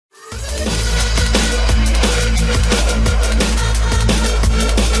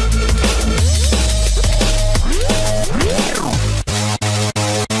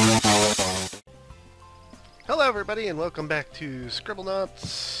everybody, and welcome back to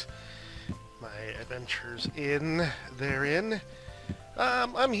Scribblenauts. My adventures therein.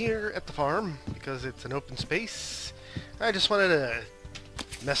 I'm here at the farm because it's an open space. I just wanted to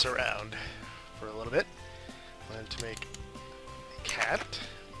mess around for a little bit. I wanted to make a cat.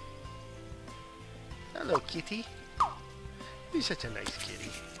 Hello, kitty. You're such a nice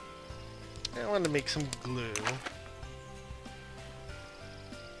kitty. I wanted to make some glue.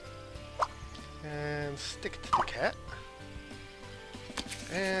 And stick it to the cat.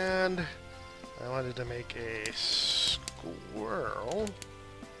 And I wanted to make a squirrel.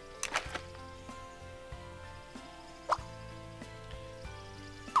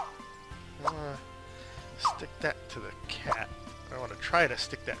 I want to stick that to the cat. I want to try to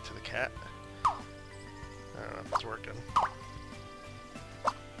stick that to the cat. I don't know if it's working.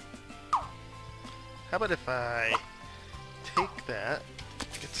 How about if I take that,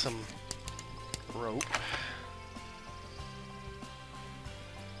 get some rope.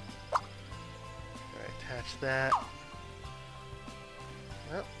 I attach that.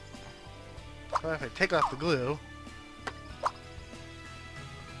 Well, if I take off the glue,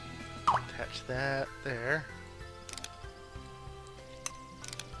 attach that there.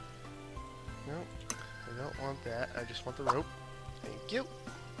 Nope, I don't want that. I just want the rope. Thank you.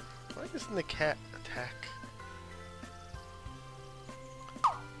 Why doesn't the cat attack?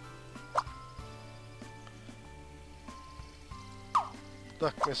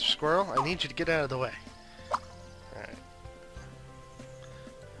 Look, Mr. Squirrel, I need you to get out of the way. Alright.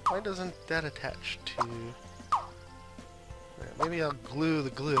 Why doesn't that attach to... Right, maybe I'll glue the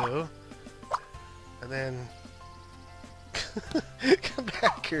glue. And then... Come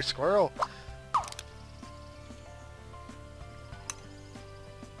back here, Squirrel!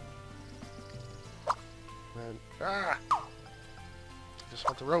 And, I just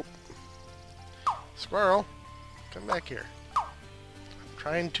want the rope. Squirrel, come back here.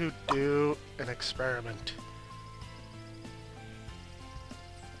 Trying to do an experiment.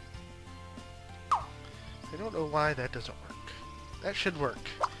 I don't know why that doesn't work. That should work.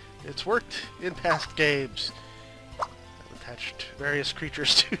 It's worked in past games. I've attached various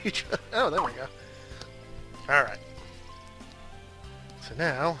creatures to each other. Oh, there we go. Alright. So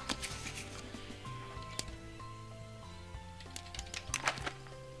now...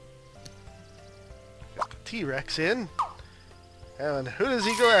 got the T-Rex in. And who does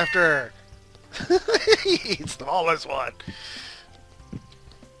he go after? He's the smallest one.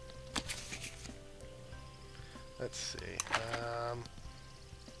 Let's see.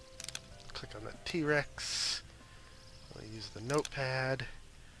 Click on the T-Rex. I'll use the notepad.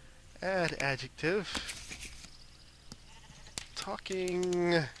 Add adjective.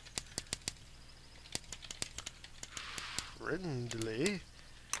 Talking. Friendly.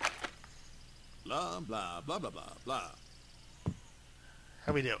 Blah, blah, blah, blah, blah, blah.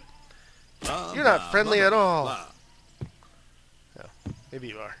 How we doing? Blah, You're not blah, friendly blah, at blah, all. blah. Oh, maybe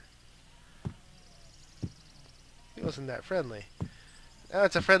you are. He wasn't that friendly. Now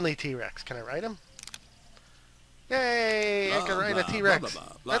it's a friendly T-Rex. Can I ride him? Yay! Blah, I can ride blah, a T-Rex. blah,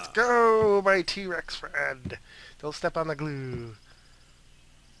 blah, blah, Let's blah. go, my T-Rex friend. Don't step on the glue.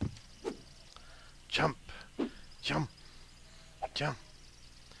 Jump. Jump. Jump.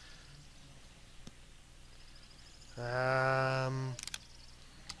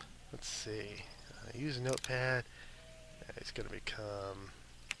 Let's see. Use a notepad. It's going to become...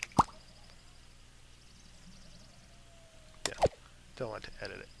 Yeah. Don't want to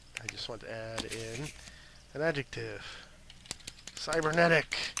edit it. I just want to add in an adjective.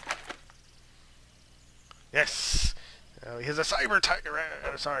 Cybernetic. Yes. Now he has a cyber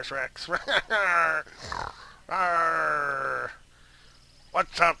Tyrannosaurus Rex. Arr.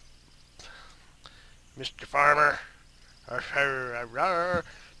 What's up, Mr. Farmer?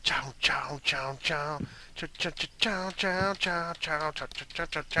 Chow chow chow chow chow chow chow chow chow chow chow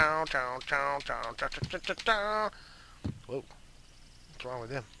chow chow chow chow chow chow chow chow. Whoa, what's wrong with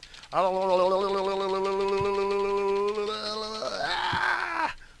him?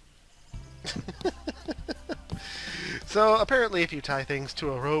 So apparently, if you tie things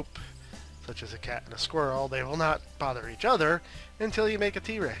to a rope, such as a cat and a squirrel, they will not bother each other until you make a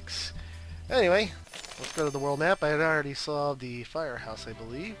T-Rex. Anyway, let's go to the world map. I had already solved the firehouse, I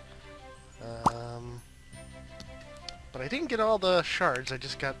believe. But I didn't get all the shards. I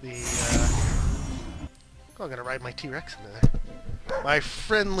just got the... Oh, I'm going to ride my T-Rex into there. My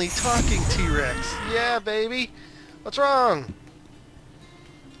friendly talking T-Rex. Yeah, baby. What's wrong?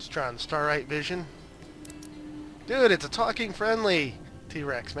 Just trying Starlight Vision. Dude, it's a talking friendly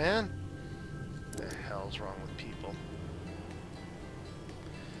T-Rex, man. What the hell's wrong with people?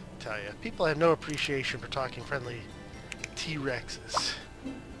 tell you, people have no appreciation for talking friendly T-Rexes.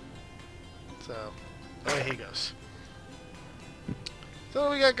 So, away he goes. So what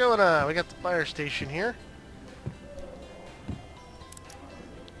do we got going on? We got the fire station here.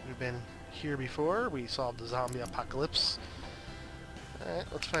 We've been here before. We solved the zombie apocalypse. Alright,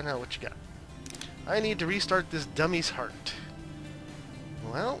 let's find out what you got. I need to restart this dummy's heart.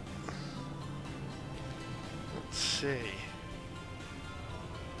 Well, let's see.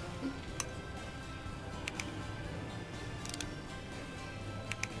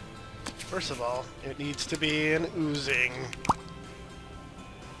 First of all, it needs to be an oozing.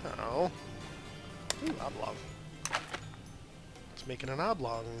 Oh. Ooh, oblong. Let's make it an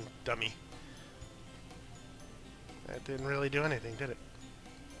oblong dummy. That didn't really do anything, did it?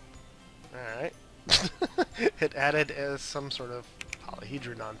 Alright. It added as some sort of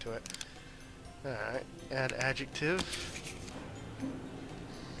polyhedron onto it. Alright. Add adjective.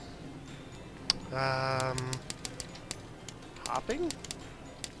 Hopping?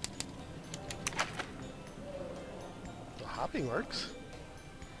 The hopping works.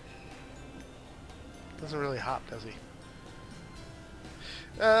 Doesn't really hop, does he?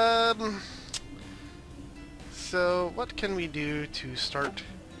 So what can we do to start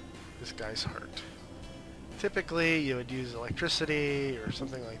this guy's heart? Typically, you would use electricity or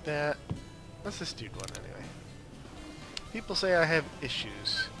something like that. What's this dude want anyway? People say I have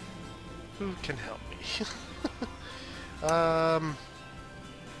issues. Who can help me?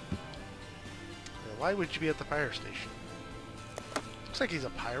 Why would you be at the fire station? Looks like he's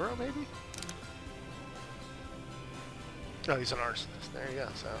a pyro, maybe? Oh, he's an arsonist. There you go,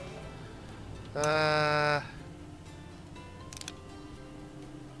 so...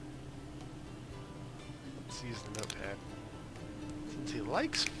 let's use the notepad. Since he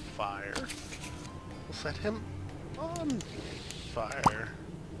likes fire, we'll set him on fire.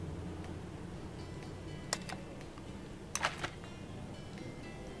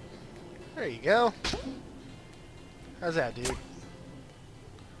 There you go. How's that, dude?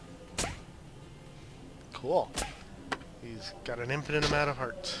 Cool. He's got an infinite amount of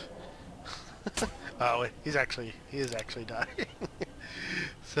hearts. Oh, he is actually dying.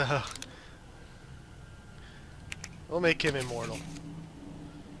 So we'll make him immortal.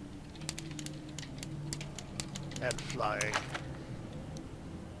 And flying.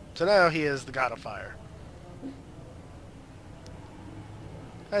 So now he is the god of fire.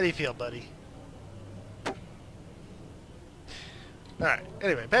 How do you feel, buddy? Alright,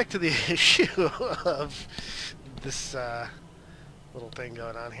 anyway, back to the issue of this little thing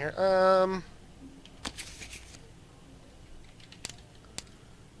going on here.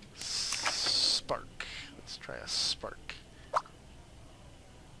 Spark. Let's try a spark.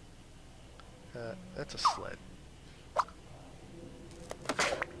 That's a sled.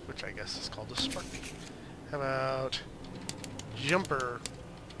 Which I guess is called a spark. How about jumper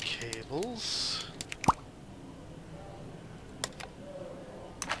cables?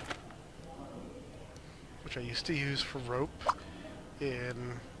 Which I used to use for rope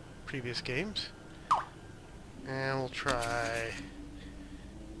in previous games. And we'll try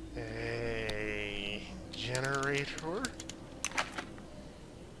a generator.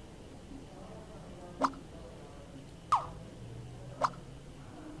 We'll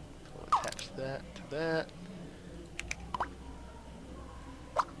attach that to that.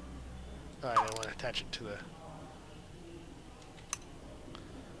 Oh, I don't want to attach it to the...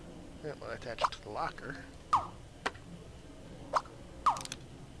 I don't want to attach it to the locker.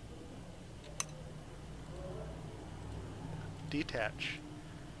 Detach.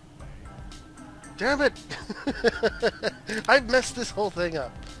 Damn it! I've messed this whole thing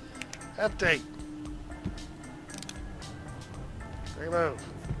up. Update. Remove.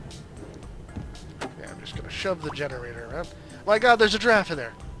 Yeah, I'm just gonna shove the generator around. My god, there's a giraffe in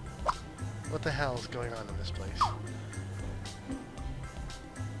there! What the hell is going on in this place?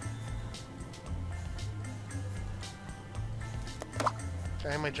 Can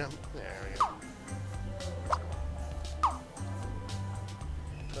I have my jump? There we go.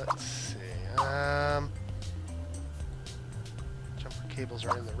 Let's see. Jumper cables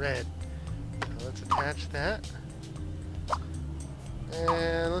are in the red. So let's attach that.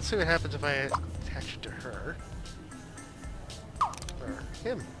 And let's see what happens if I attach it to her. Or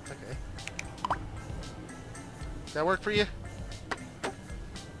him. Okay. Does that work for you?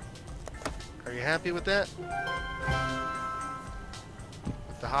 Are you happy with that?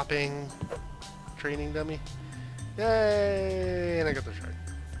 With the hopping training dummy? Yay! And I got the shark.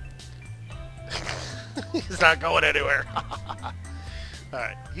 He's not going anywhere.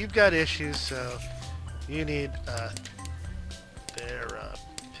 Alright, you've got issues, so you need a therapist.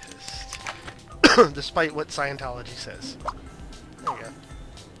 despite what Scientology says. There you go.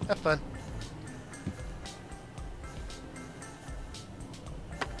 Have fun.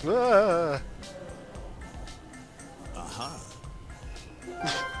 Ah. Aha.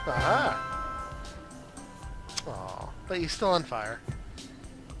 Aha! Aw, but he's still on fire.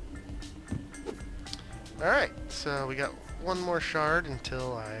 Alright, so we got one more shard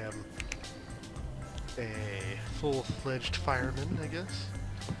until I am a full-fledged fireman, I guess.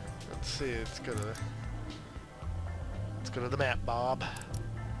 Let's see, let's go to the map, Bob.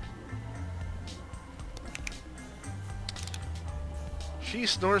 She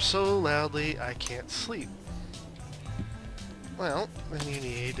snores so loudly I can't sleep. Well, then you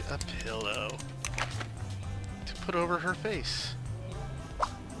need a pillow to put over her face.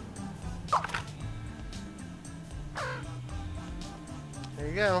 There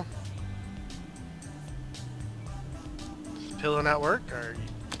you go. Does the pillow not work? Are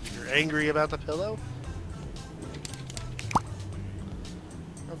you angry about the pillow?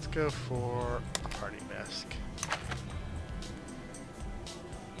 Let's go for a party mask.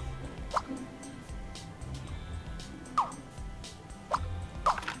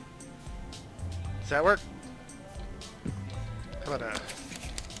 Does that work? How about a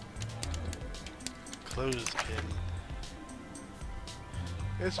clothespin?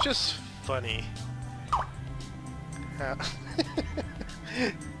 It's just funny. How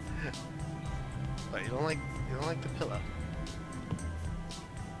But you don't like the pillow.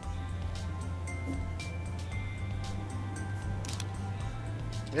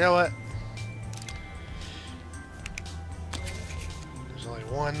 You know what? There's only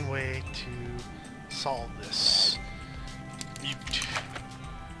one way to solve this. Mute.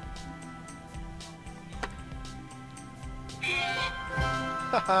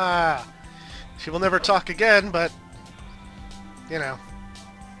 Haha! She will never talk again, but you know,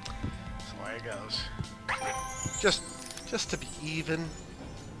 that's the way it goes. Just to be even.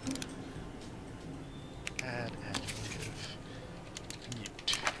 Add adjective.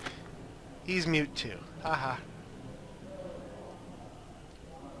 Mute. He's mute too. Haha.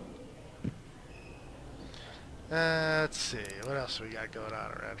 Let's see, what else we got going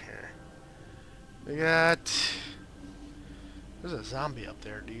on around here? We got... There's a zombie up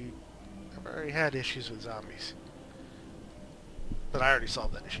there, dude. I've already had issues with zombies. But I already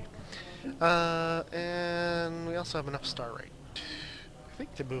solved that issue. And we also have enough star rate, I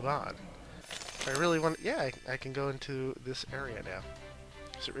think, to move on. If I really want... Yeah, I can go into this area now.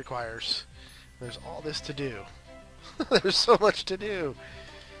 Because it requires... There's all this to do. There's so much to do.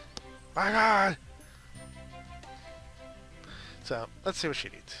 My God! So, let's see what she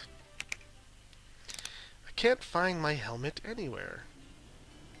needs. I can't find my helmet anywhere.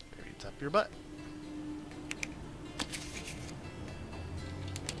 Maybe it's up your butt.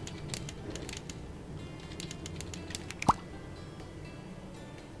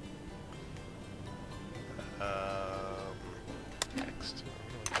 Next. I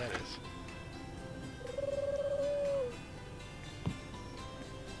don't know what that is.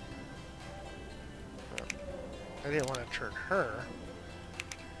 I didn't want to turn her.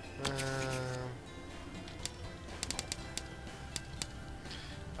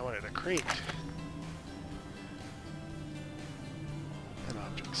 I wanted to create an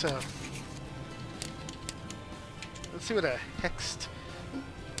object. So let's see what a hexed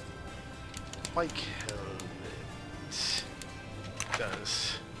bike helmet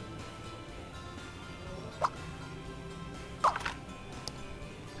does.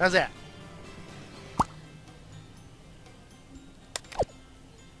 How's that?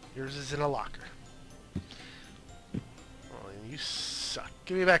 Yours is in a locker. Well, then you suck.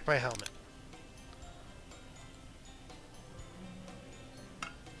 Give me back my helmet.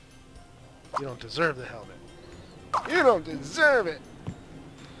 You don't deserve the helmet. You don't deserve it!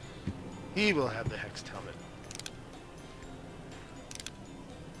 He will have the hexed helmet.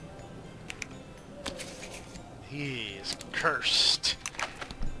 He is cursed.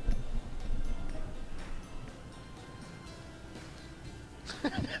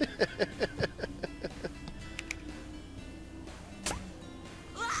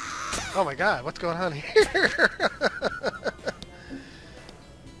 Oh my God, what's going on here?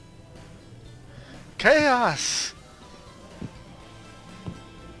 Chaos!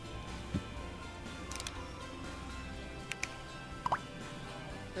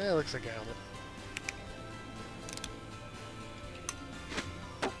 Yeah, it looks like a helmet.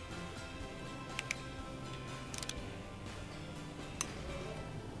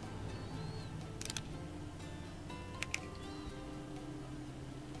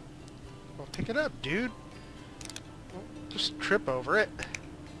 Pick it up, dude. Don't just trip over it.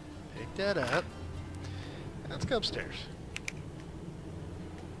 Pick that up. Let's go upstairs.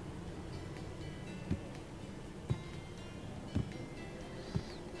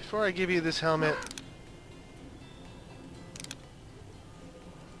 Before I give you this helmet,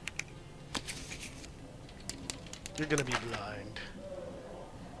 you're gonna be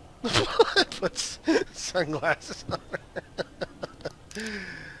blind. Puts sunglasses on.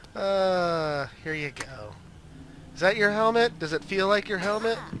 Here you go. Is that your helmet? Does it feel like your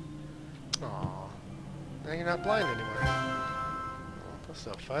helmet? Aw. Now you're not blind anymore. Oh, that's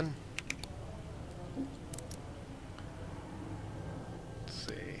no fun. Let's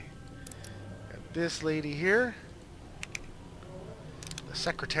see. Got this lady here. The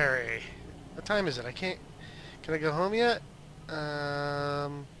secretary. What time is it? I can't... Can I go home yet? Does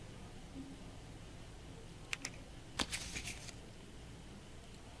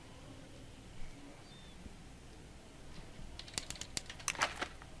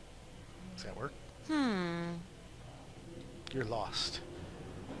that work? You're lost.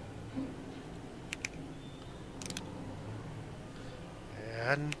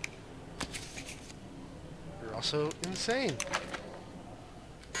 And you're also insane.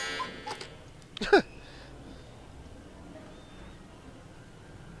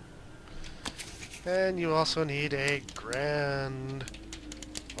 And you also need a grandfather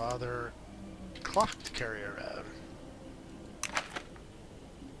clock to carry around.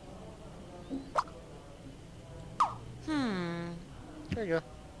 There you go.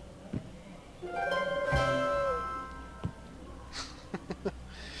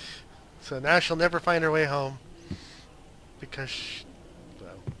 So now she'll never find her way home. Because,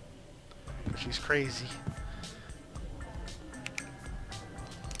 well, she's crazy.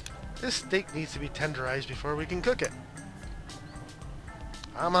 This steak needs to be tenderized before we can cook it.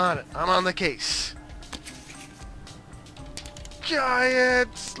 I'm on it. I'm on the case.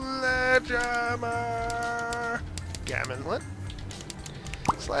 Giant sledgehammer! Gammon, what?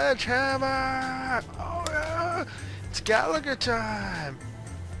 Sledgehammer! Oh yeah! It's Gallagher time!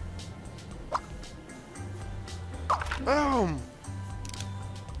 Boom!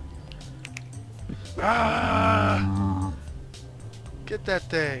 Ah! Get that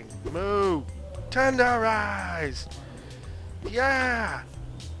thing! Move! Tenderize! Yeah!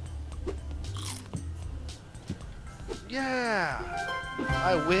 Yeah!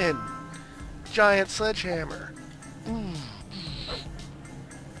 I win! Giant sledgehammer! Ooh.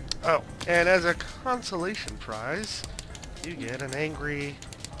 Oh, and as a consolation prize, you get an angry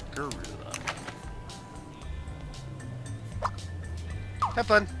gorilla. Have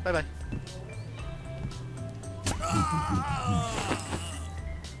fun. Bye-bye.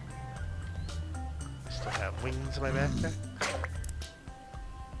 Still have wings in my backpack.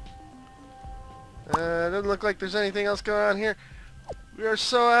 Doesn't look like there's anything else going on here. We are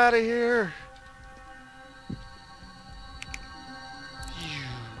so out of here.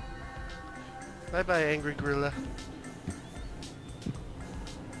 Bye-bye, angry gorilla.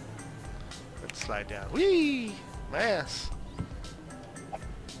 Let's slide down. Whee! My ass.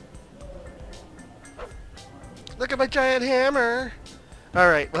 Look at my giant hammer!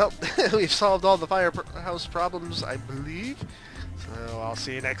 Alright, well, we've solved all the firehouse problems, I believe. So I'll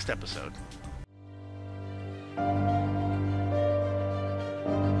see you next episode.